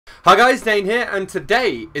Hi guys, Dane here, and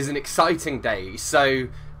today is an exciting day. So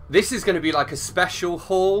this is going to be like a special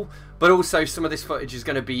haul, but also some of this footage is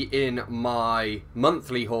going to be in my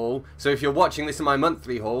monthly haul. So if you're watching this in my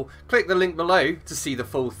monthly haul, click the link below to see the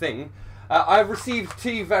full thing. I've received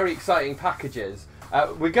two very exciting packages.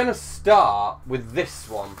 We're going to start with this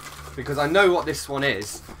one, because I know what this one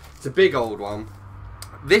is. It's a big old one.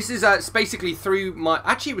 This is it's basically through my...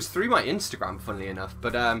 Actually, it was through my Instagram, funnily enough,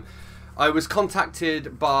 but... I was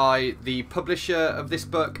contacted by the publisher of this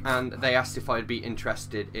book, and they asked if I'd be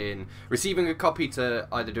interested in receiving a copy to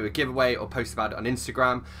either do a giveaway or post about it on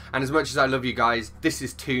Instagram. And as much as I love you guys, this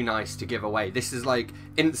is too nice to give away. This has like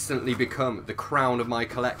instantly become the crown of my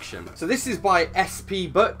collection. So this is by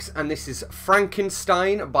SP Books, and this is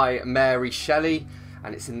Frankenstein by Mary Shelley,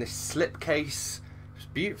 and it's in this slipcase. It's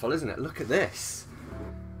beautiful, isn't it? Look at this.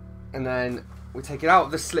 And then we take it out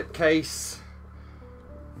of the slipcase.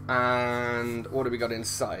 And what do we got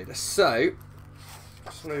inside? So, I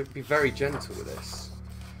just want to be very gentle with this.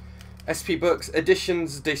 SP Books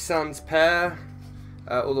Editions de Saint-Père,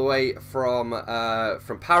 all the way from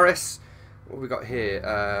Paris. What have we got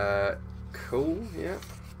here? Cool, yeah.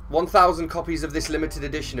 1,000 copies of this limited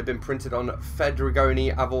edition have been printed on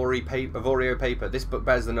Fedrigoni Avorio paper. This book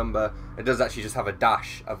bears the number. It does actually just have a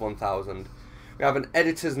dash of 1,000. We have an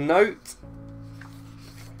editor's note.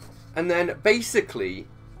 And then, basically...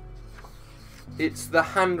 it's the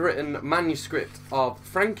handwritten manuscript of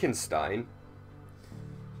Frankenstein,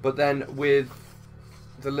 but then with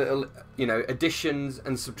the little, you know, additions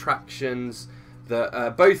and subtractions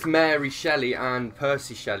that both Mary Shelley and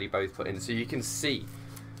Percy Shelley both put in. So you can see,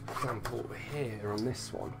 for example, here on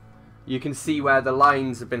this one, you can see where the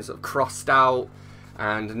lines have been sort of crossed out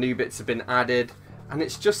and new bits have been added. And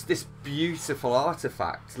it's just this beautiful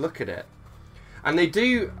artifact. Look at it. And they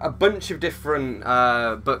do a bunch of different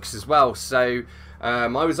books as well. So I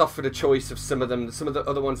was offered a choice of some of them. Some of the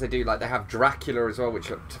other ones they do, like they have Dracula as well, which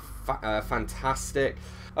looked fantastic.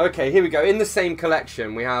 Okay, here we go. In the same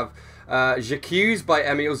collection, we have Jenkins by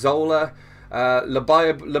Émile Zola, Le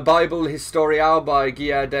Bible Historiale by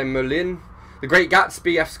Guillaume de Molin, The Great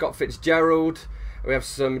Gatsby, F. Scott Fitzgerald. We have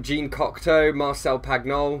some Jean Cocteau, Marcel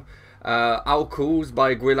Pagnol, Alcools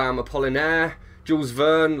by Guillaume Apollinaire, Jules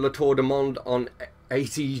Verne, Le Tour du Monde on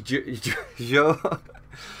 80 jours.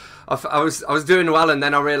 I was doing well, and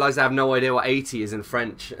then I realised I have no idea what 80 is in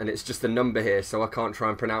French, and it's just a number here, so I can't try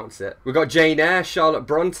and pronounce it. We've got Jane Eyre, Charlotte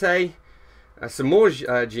Bronte, some more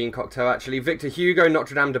Jean Cocteau actually, Victor Hugo,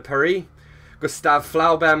 Notre Dame de Paris, Gustave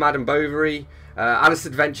Flaubert, Madame Bovary, Alice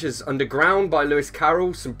Adventures Underground by Lewis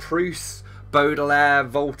Carroll, some Proust, Baudelaire,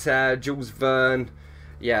 Voltaire, Jules Verne.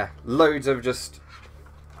 Yeah, loads of just...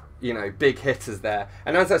 you know, big hitters there.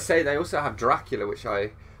 And as I say, they also have Dracula, which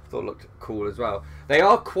I thought looked cool as well. They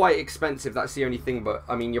are quite expensive, that's the only thing, but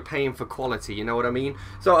I mean, you're paying for quality, you know what I mean?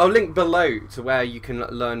 So I'll link below to where you can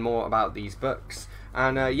learn more about these books.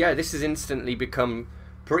 And yeah, this has instantly become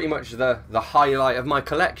pretty much the highlight of my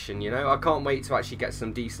collection, you know? I can't wait to actually get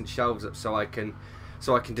some decent shelves up so I can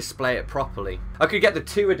display it properly. I could get the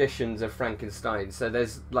two editions of Frankenstein, so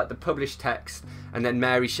there's like the published text and then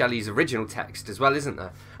Mary Shelley's original text as well, isn't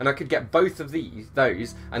there? And I could get both of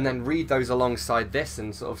those, and then read those alongside this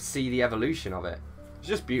and sort of see the evolution of it. It's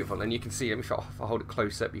just beautiful, and you can see, if I hold it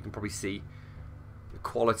close up, you can probably see the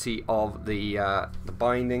quality of the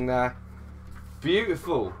binding there.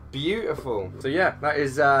 Beautiful, beautiful. So yeah, that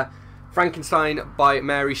is Frankenstein by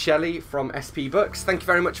Mary Shelley from SP Books. Thank you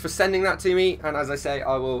very much for sending that to me, and as I say,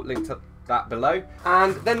 I will link to that below.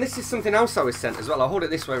 And then this is something else I was sent as well. I'll hold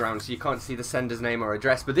it this way around so you can't see the sender's name or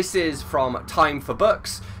address, but this is from Time for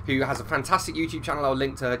Books, who has a fantastic YouTube channel. I'll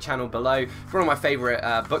link to her channel below. She's one of my favourite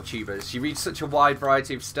booktubers. She reads such a wide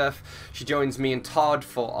variety of stuff. She joins me and Todd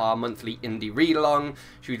for our monthly indie read-along.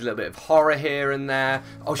 She reads a little bit of horror here and there.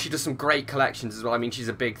 Oh, she does some great collections as well. I mean, she's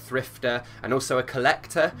a big thrifter and also a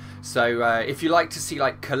collector. So if you like to see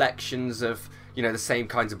like collections of, you know, the same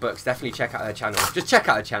kinds of books, definitely check out her channel. Just check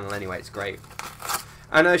out her channel anyway, it's great.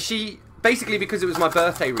 And she, basically because it was my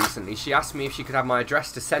birthday recently, she asked me if she could have my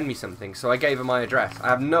address to send me something, so I gave her my address. I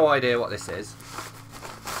have no idea what this is.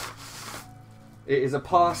 It is a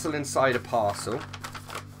parcel inside a parcel.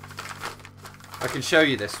 I can show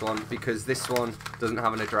you this one, because this one doesn't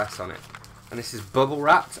have an address on it. And this is bubble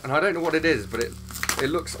wrapped, and I don't know what it is, but it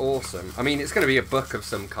looks awesome. I mean, it's going to be a book of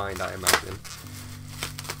some kind, I imagine.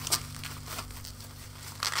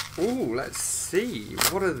 Ooh, let's see.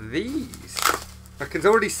 What are these? I can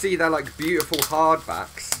already see they're like beautiful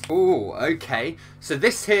hardbacks. Ooh, okay. So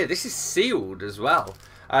this here, this is sealed as well.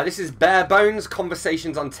 This is Bare Bones,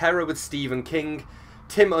 Conversations on Terror with Stephen King.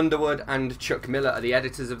 Tim Underwood and Chuck Miller are the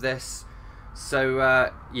editors of this.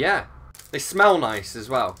 So, yeah. They smell nice as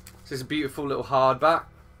well. So it's a beautiful little hardback.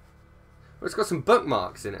 Well, it's got some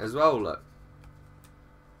bookmarks in it as well, look.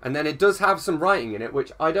 And then it does have some writing in it,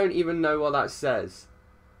 which I don't even know what that says.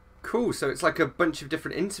 Cool, so it's like a bunch of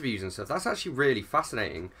different interviews and stuff. That's actually really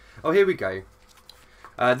fascinating. Oh, here we go.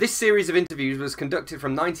 This series of interviews was conducted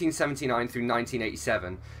from 1979 through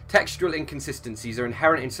 1987. Textual inconsistencies are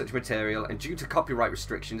inherent in such material, and due to copyright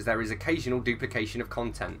restrictions, there is occasional duplication of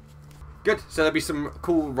content. Good. So there'll be some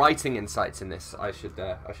cool writing insights in this. I should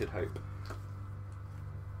hope.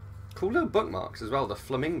 Cool little bookmarks as well. The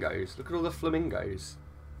flamingos. Look at all the flamingos.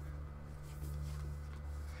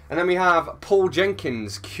 And then we have Paul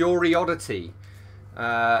Jenkins' Curioddity,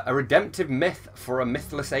 a redemptive myth for a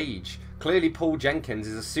mythless age. Clearly, Paul Jenkins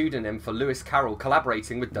is a pseudonym for Lewis Carroll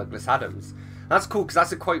collaborating with Douglas Adams. That's cool because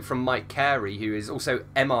that's a quote from Mike Carey, who is also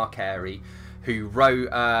M.R. Carey, who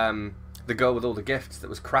wrote The Girl with All the Gifts that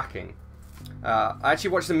was cracking. I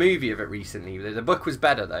actually watched the movie of it recently. The book was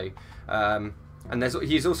better though. And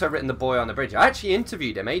he's also written The Boy on the Bridge. I actually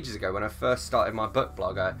interviewed him ages ago when I first started my book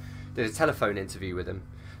blog. I did a telephone interview with him.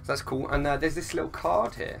 So that's cool. And there's this little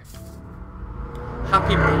card here.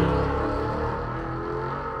 Happy...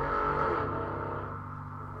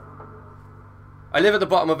 I live at the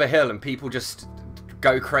bottom of a hill and people just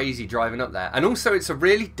go crazy driving up there. And also it's a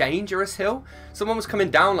really dangerous hill. Someone was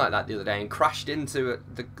coming down like that the other day and crashed into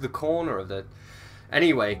the corner of the...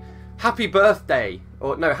 Anyway, happy birthday.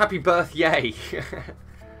 Or no, happy birth yay.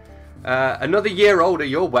 Another year older,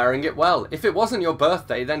 you're wearing it well. If it wasn't your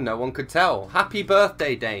birthday, then no one could tell. Happy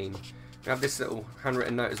birthday, Dane. We have this little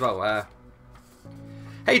handwritten note as well.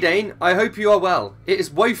 Hey Dane, I hope you are well. It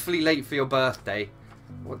is woefully late for your birthday.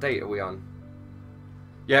 What date are we on?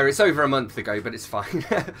 Yeah, it's over a month ago, but it's fine.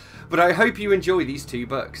 But I hope you enjoy these two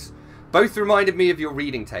books. Both reminded me of your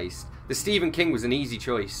reading taste. The Stephen King was an easy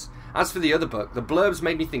choice. As for the other book, the blurbs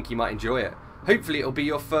made me think you might enjoy it. Hopefully it'll be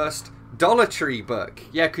your first Dollar Tree book.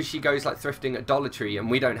 Yeah, because she goes like thrifting at Dollar Tree, and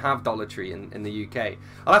we don't have Dollar Tree in the UK.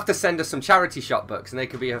 I'll have to send her some charity shop books, and they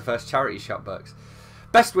could be her first charity shop books.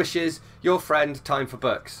 Best wishes, your friend, Time for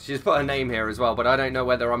Books. She's put her name here as well, but I don't know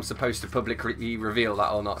whether I'm supposed to publicly reveal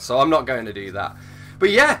that or not, so I'm not going to do that. But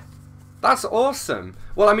yeah, that's awesome.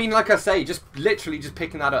 Well, I mean, like I say, just literally just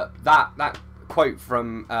picking that up, that quote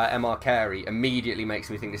from M.R. Carey immediately makes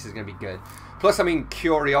me think this is going to be good. Plus, I mean,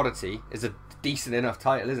 Curioddity is a decent enough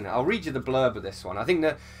title, isn't it? I'll read you the blurb of this one. I think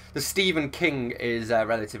the Stephen King is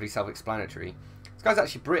relatively self-explanatory. This guy's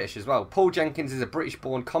actually British as well. Paul Jenkins is a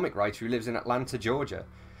British-born comic writer who lives in Atlanta, Georgia.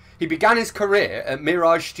 He began his career at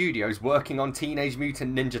Mirage Studios working on Teenage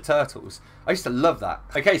Mutant Ninja Turtles. I used to love that.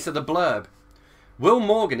 Okay, so the blurb. Will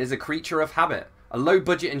Morgan is a creature of habit, a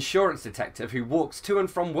low-budget insurance detective who walks to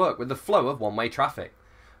and from work with the flow of one-way traffic.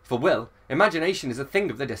 For Will, imagination is a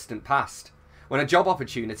thing of the distant past. When a job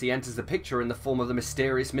opportunity enters the picture in the form of the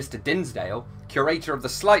mysterious Mr. Dinsdale, curator of the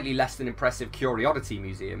slightly less than impressive Curioddity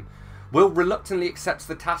Museum, Will reluctantly accepts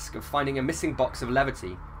the task of finding a missing box of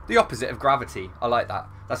levity, the opposite of gravity. I like that.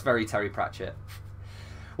 That's very Terry Pratchett.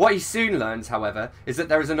 What he soon learns, however, is that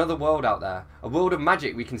there is another world out there, a world of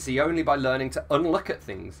magic we can see only by learning to unlook at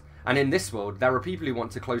things, and in this world there are people who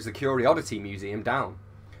want to close the Curioddity Museum down.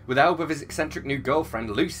 With the help of his eccentric new girlfriend,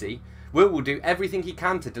 Lucy, Will do everything he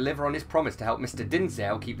can to deliver on his promise to help Mr.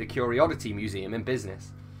 Dinsdale keep the Curioddity Museum in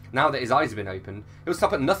business. Now that his eyes have been opened, he'll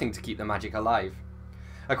stop at nothing to keep the magic alive.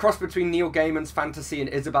 A cross between Neil Gaiman's fantasy and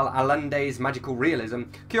Isabel Allende's magical realism,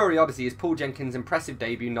 Curioddity is Paul Jenkins' impressive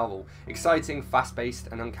debut novel. Exciting, fast-paced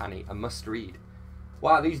and uncanny. A must-read.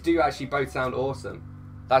 Wow, these do actually both sound awesome.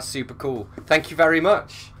 That's super cool. Thank you very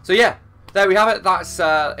much. So yeah, there we have it. That's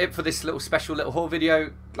it for this little special little haul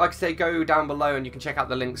video. Like I say, go down below and you can check out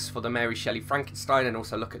the links for the Mary Shelley Frankenstein and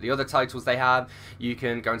also look at the other titles they have. You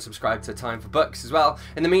can go and subscribe to Time for Books as well.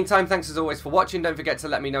 In the meantime, thanks as always for watching. Don't forget to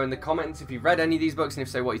let me know in the comments if you've read any of these books and if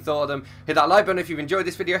so, what you thought of them. Hit that like button if you've enjoyed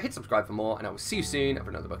this video, hit subscribe for more, and I will see you soon for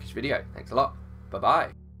another bookish video. Thanks a lot.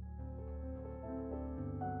 Bye-bye.